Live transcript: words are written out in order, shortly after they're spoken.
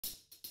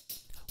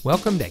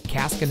Welcome to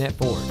Caskinette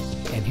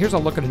Ford, and here's a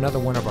look at another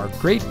one of our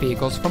great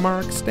vehicles from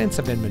our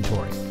extensive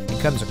inventory.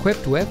 It comes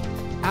equipped with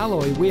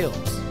alloy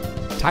wheels,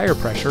 tire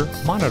pressure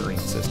monitoring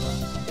system,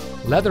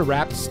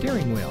 leather-wrapped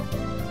steering wheel,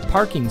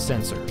 parking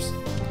sensors,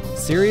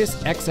 Sirius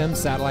XM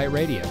satellite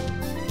radio,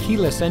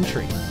 keyless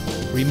entry,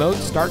 remote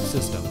start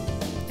system,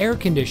 air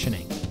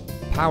conditioning,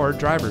 power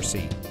driver's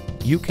seat,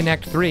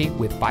 Uconnect 3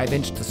 with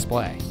 5-inch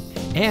display,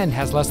 and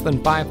has less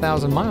than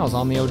 5,000 miles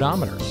on the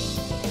odometer.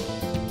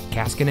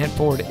 Caskinette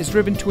Ford is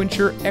driven to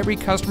ensure every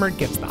customer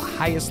gets the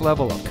highest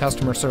level of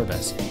customer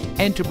service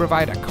and to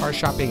provide a car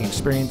shopping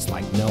experience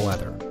like no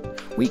other.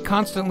 We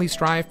constantly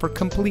strive for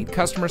complete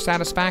customer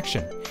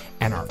satisfaction,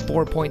 and our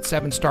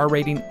 4.7-star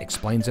rating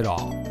explains it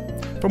all.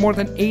 For more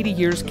than 80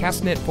 years,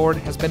 Caskinette Ford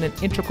has been an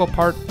integral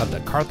part of the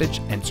Carthage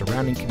and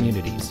surrounding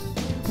communities.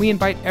 We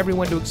invite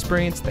everyone to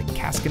experience the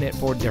Caskinette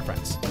Ford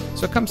difference.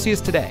 So come see us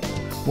today.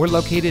 We're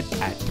located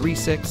at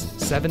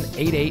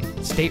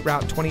 36788 State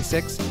Route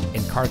 26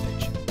 in Carthage.